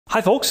Hi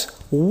folks,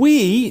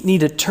 we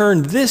need to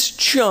turn this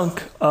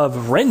chunk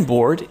of Ren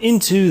board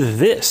into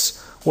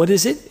this. What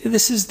is it?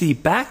 This is the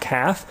back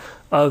half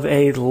of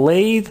a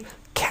lathe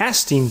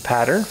casting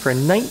pattern for a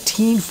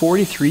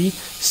 1943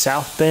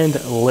 South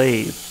Bend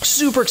lathe.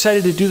 Super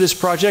excited to do this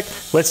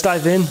project. Let's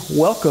dive in.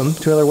 Welcome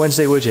to another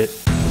Wednesday Widget.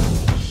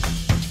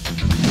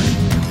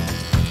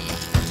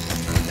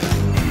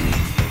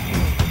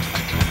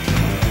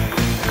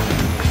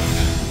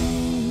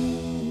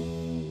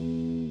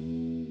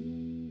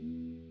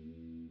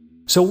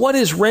 So what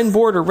is Ren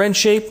board or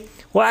Renshape?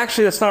 Well,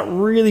 actually, that's not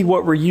really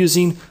what we're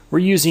using. We're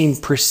using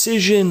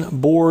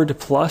Precision Board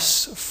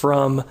Plus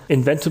from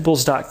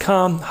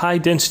Inventables.com, high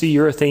density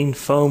urethane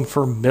foam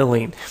for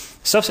milling.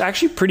 Stuff's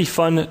actually pretty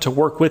fun to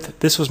work with.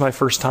 This was my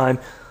first time.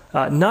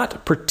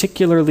 Not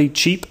particularly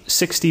cheap,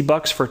 60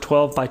 bucks for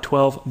 12 by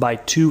 12 by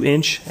 2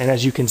 inch. And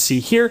as you can see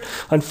here,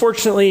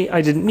 unfortunately,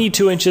 I didn't need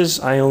 2 inches.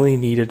 I only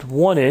needed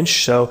 1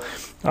 inch. So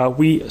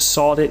we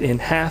sawed it in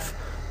half.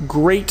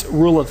 Great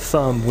rule of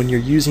thumb when you're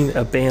using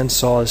a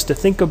bandsaw is to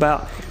think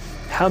about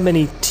how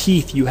many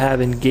teeth you have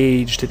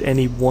engaged at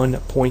any one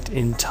point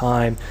in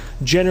time.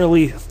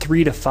 Generally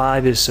 3 to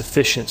 5 is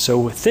sufficient. So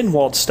with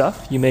thin-walled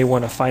stuff, you may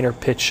want a finer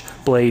pitch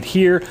blade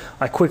here.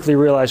 I quickly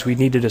realized we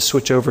needed to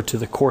switch over to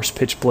the coarse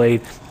pitch blade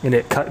and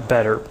it cut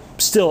better.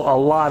 Still a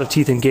lot of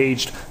teeth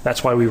engaged.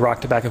 That's why we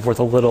rocked it back and forth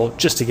a little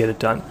just to get it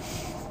done.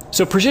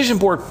 So Precision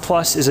Board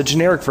Plus is a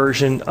generic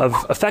version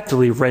of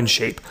effectively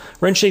Renshape.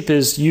 Renshape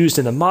is used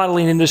in the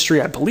modeling industry.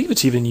 I believe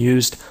it's even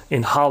used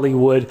in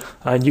Hollywood.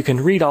 And you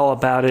can read all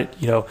about it,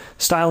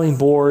 styling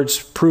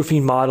boards,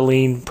 proofing,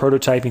 modeling,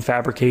 prototyping,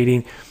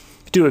 fabricating.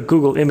 Do a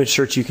Google image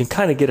search, you can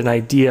kind of get an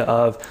idea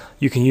of,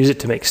 you can use it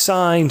to make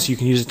signs, you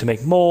can use it to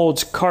make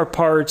molds, car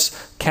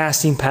parts,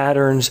 casting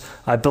patterns.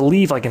 I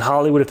believe like in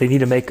Hollywood, if they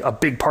need to make a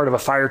big part of a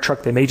fire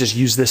truck, they may just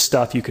use this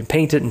stuff. You can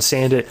paint it and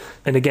sand it.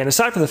 And again,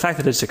 aside from the fact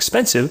that it's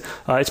expensive,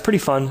 it's pretty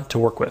fun to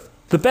work with.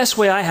 The best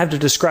way I have to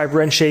describe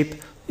Renshape,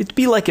 it'd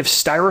be like if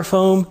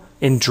styrofoam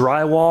and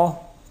drywall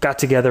got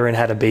together and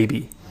had a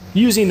baby.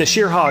 Using the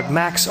Shear Hog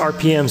max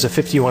RPMs of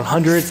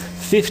 5100,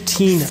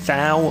 15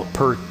 thou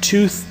per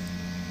tooth.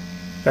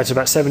 That's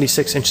about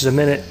 76 inches a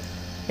minute,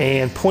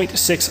 and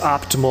 0.6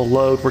 optimal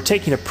load. We're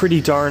taking a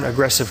pretty darn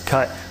aggressive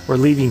cut. We're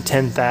leaving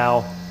 10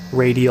 thou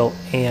radial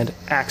and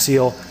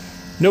axial.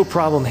 No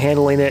problem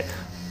handling it.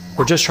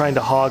 We're just trying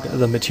to hog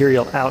the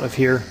material out of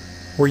here.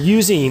 We're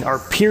using our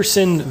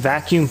Pierson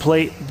vacuum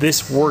plate.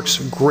 This works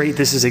great.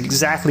 This is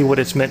exactly what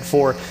it's meant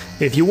for.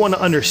 If you want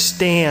to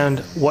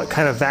understand what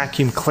kind of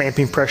vacuum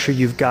clamping pressure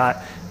you've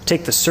got,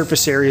 take the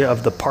surface area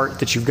of the part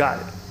that you've got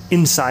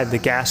inside the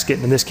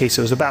gasket. In this case,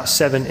 it was about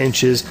 7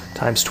 inches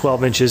times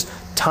 12 inches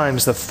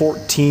times the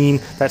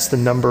 14. That's the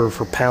number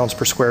for pounds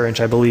per square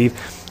inch, I believe.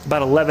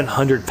 About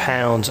 1,100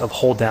 pounds of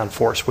hold down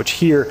force, which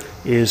here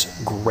is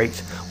great.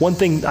 One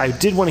thing I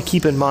did want to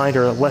keep in mind,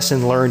 or a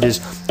lesson learned,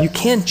 is you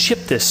can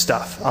chip this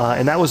stuff,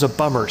 and that was a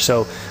bummer.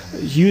 So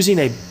using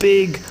a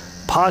big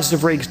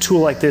positive rake tool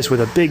like this with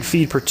a big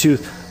feed per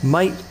tooth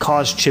might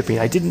cause chipping.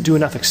 I didn't do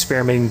enough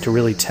experimenting to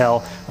really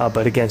tell,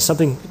 but again,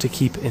 something to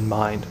keep in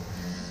mind.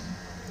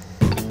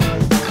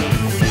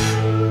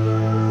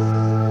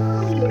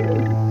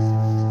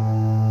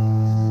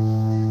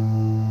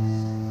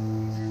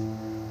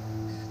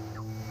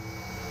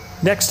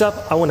 Next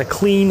up, I want to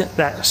clean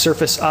that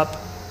surface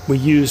up. We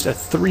used a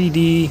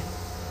 3D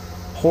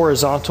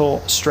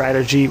horizontal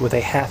strategy with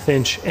a 1/2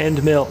 inch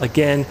end mill.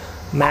 Again,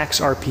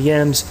 max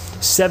RPMs,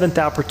 7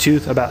 thou per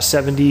tooth, about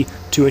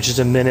 72 inches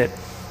a minute.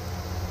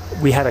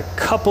 We had a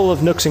couple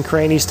of nooks and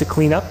crannies to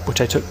clean up, which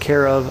I took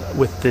care of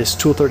with this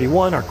Tool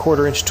 31, our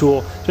 1/4 inch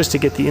tool, just to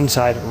get the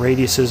inside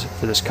radiuses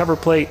for this cover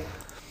plate.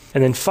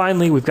 And then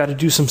finally, we've got to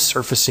do some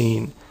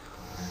surfacing.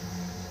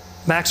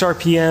 Max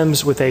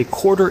RPMs with a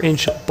 1/4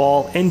 inch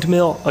ball end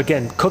mill.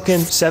 Again, cooking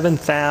 7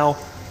 thou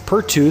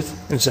per tooth.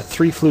 And it's a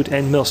 3 flute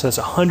end mill, so that's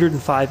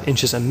 105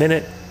 inches a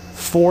minute.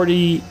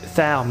 40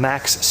 thou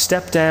max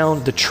step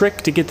down. The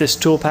trick to get this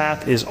tool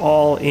path is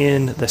all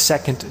in the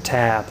second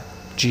tab,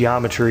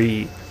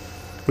 geometry.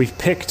 We've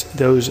picked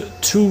those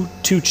two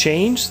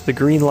chains, the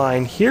green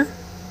line here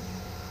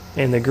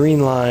and the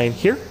green line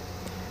here.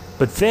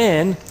 But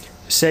then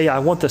say I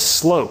want the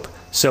slope.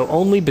 So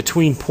only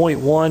between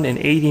 0.1 and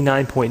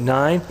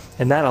 89.9,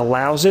 and that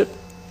allows it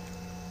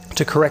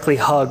to correctly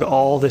hug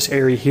all this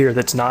area here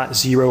that's not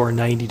 0 or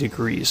 90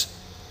 degrees.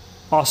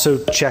 Also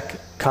check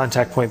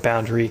contact point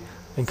boundary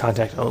and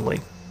contact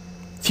only.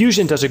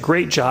 Fusion does a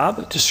great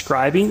job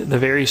describing the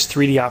various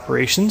 3D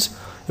operations,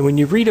 and when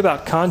you read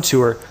about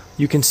contour,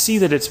 you can see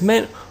that it's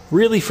meant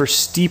really for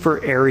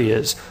steeper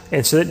areas,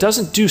 and so it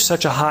doesn't do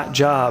such a hot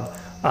job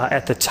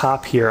at the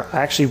top here.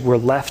 Actually, we're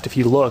left, if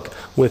you look,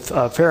 with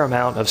a fair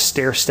amount of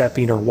stair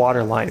stepping or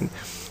water lining.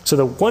 So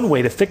the one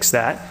way to fix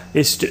that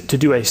is to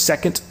do a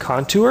second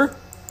contour,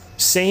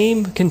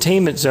 same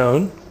containment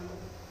zone,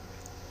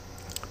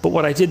 but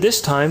what I did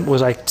this time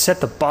was I set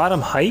the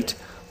bottom height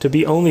to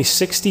be only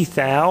 60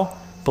 thou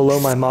below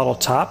my model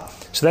top.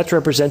 So that's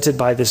represented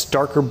by this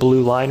darker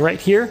blue line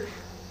right here.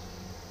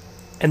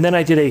 and then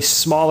I did a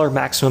smaller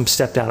maximum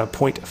step down of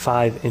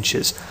 0.5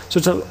 inches. So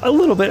it's a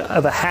little bit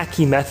of a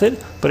hacky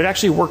method, but it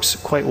actually works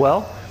quite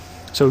well.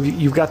 So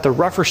you've got the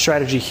rougher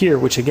strategy here,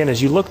 which again,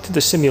 as you look to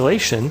the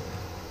simulation,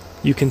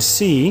 you can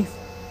see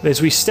as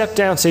we step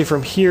down, say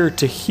from here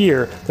to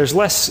here, there's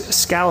less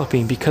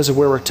scalloping because of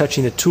where we're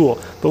touching the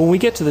tool. But when we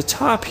get to the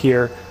top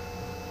here,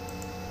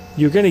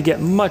 you're going to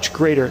get much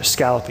greater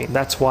scalloping.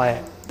 That's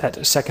why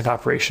that second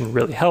operation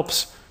really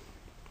helps.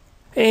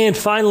 And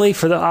finally,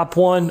 for the op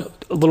 1,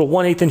 a little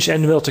 1/8 inch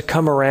end mill to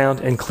come around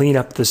and clean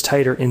up this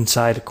tighter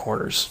inside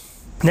corners.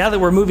 Now that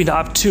we're moving to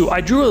op 2, I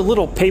drew a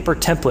little paper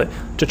template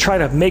to try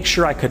to make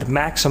sure I could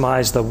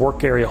maximize the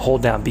work area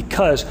hold down,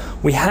 because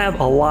we have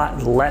a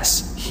lot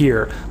less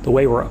here the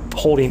way we're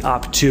holding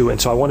op 2,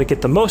 and so I want to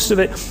get the most of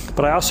it,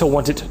 but I also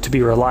want it to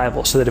be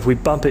reliable so that if we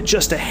bump it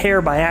just a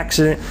hair by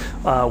accident,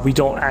 we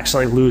don't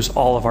accidentally lose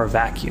all of our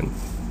vacuum.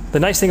 The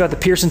nice thing about the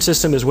Pierson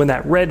system is when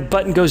that red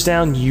button goes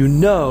down, you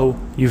know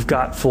you've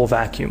got full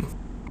vacuum.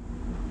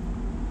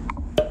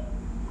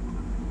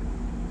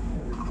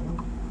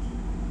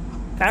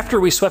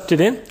 After we swept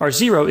it in, our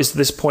 0 is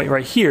this point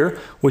right here,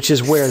 which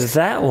is where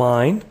that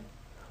line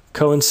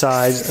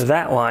coincides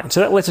that line. So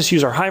that lets us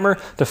use our Heimer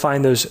to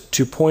find those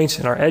 2 points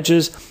in our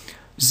edges.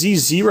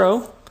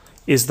 Z0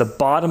 is the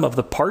bottom of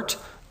the part,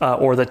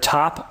 or the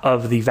top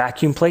of the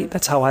vacuum plate.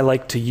 That's how I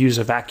like to use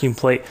a vacuum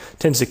plate. It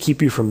tends to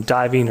keep you from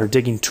diving or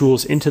digging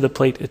tools into the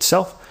plate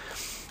itself.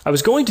 I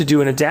was going to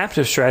do an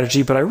adaptive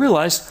strategy, but I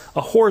realized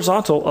a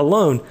horizontal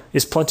alone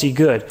is plenty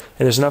good,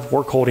 and there's enough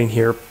work holding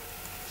here.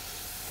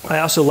 I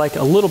also like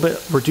a little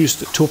bit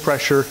reduced tool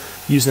pressure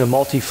using a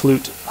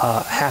multi-flute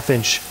 1/2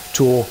 inch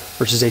tool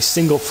versus a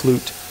single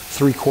flute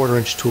 3/4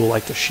 inch tool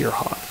like the Shear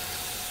Hog.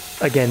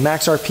 Again,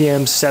 max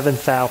RPM, 7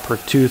 thou per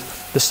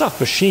tooth. The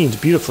stuff machines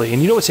beautifully.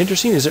 And you know what's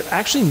interesting is it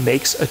actually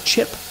makes a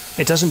chip.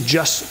 It doesn't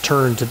just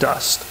turn to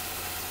dust.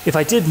 If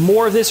I did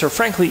more of this, or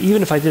frankly,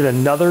 even if I did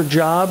another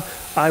job,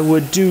 I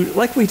would do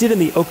like we did in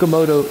the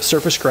Okamoto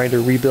surface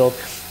grinder rebuild.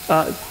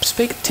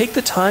 Take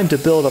the time to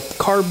build a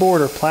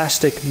cardboard or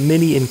plastic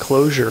mini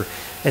enclosure,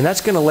 and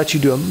that's going to let you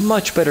do a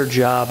much better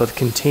job of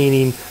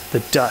containing the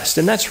dust.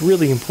 And that's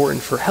really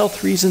important for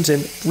health reasons,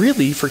 and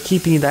really for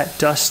keeping that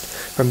dust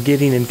from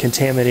getting and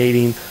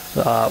contaminating.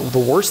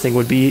 The worst thing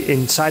would be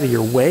inside of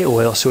your whey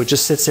oil, so it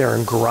just sits there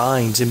and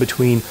grinds in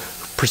between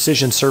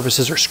precision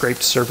surfaces or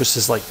scraped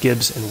surfaces like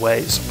Gibbs and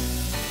Ways.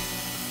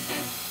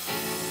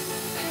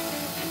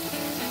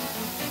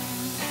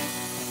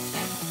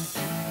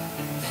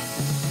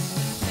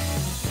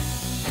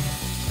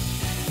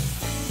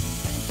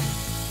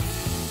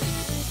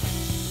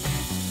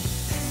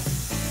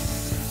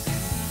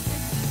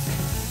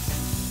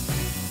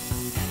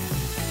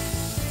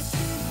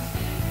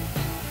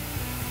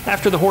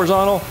 After the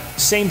horizontal,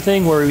 same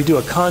thing where we do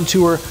a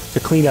contour to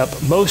clean up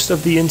most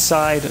of the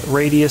inside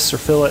radius or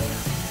fillet.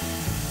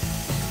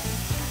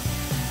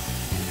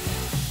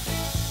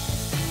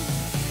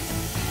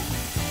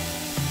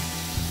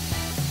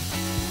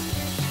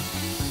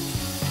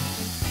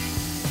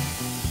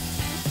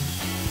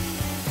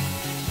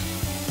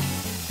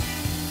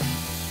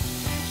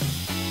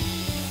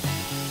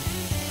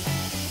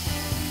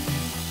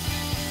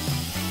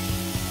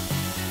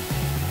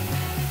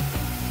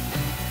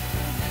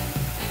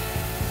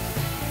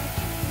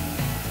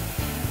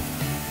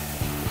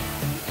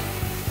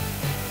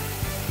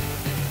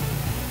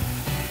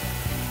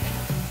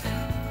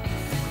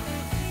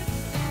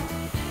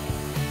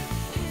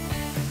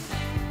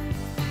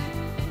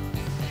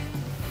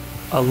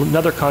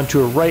 Another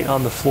contour right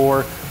on the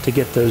floor to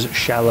get those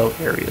shallow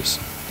areas.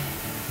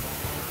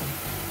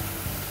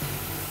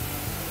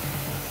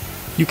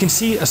 You can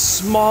see a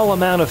small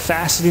amount of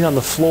faceting on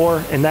the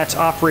floor, and that's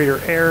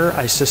operator error.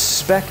 I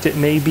suspect it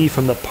may be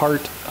from the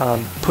part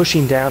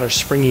pushing down or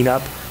springing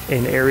up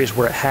in areas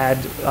where it had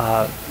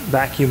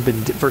vacuum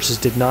versus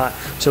did not.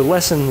 So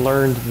lesson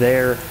learned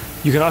there.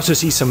 You can also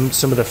see some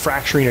of the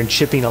fracturing and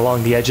chipping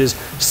along the edges.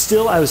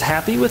 Still, I was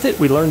happy with it.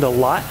 We learned a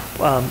lot.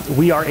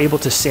 We are able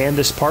to sand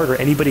this part, or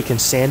anybody can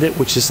sand it,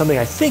 which is something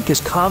I think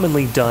is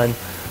commonly done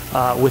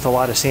with a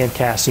lot of sand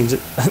castings.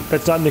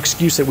 That's not an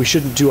excuse that we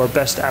shouldn't do our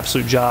best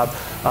absolute job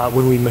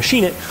when we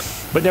machine it,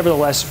 but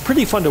nevertheless,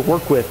 pretty fun to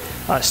work with.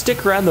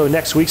 Stick around though,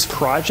 next week's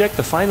project,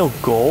 the final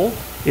goal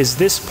is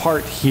this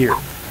part here.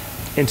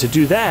 And to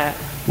do that,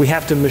 we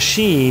have to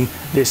machine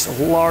this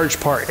large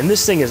part. And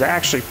this thing is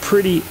actually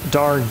pretty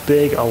darn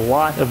big, a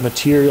lot of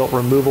material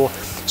removal,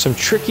 some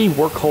tricky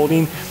work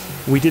holding.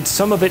 We did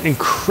some of it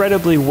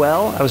incredibly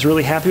well. I was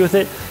really happy with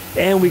it.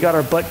 And we got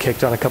our butt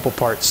kicked on a couple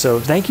parts.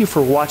 So thank you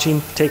for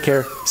watching. Take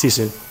care. See you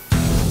soon.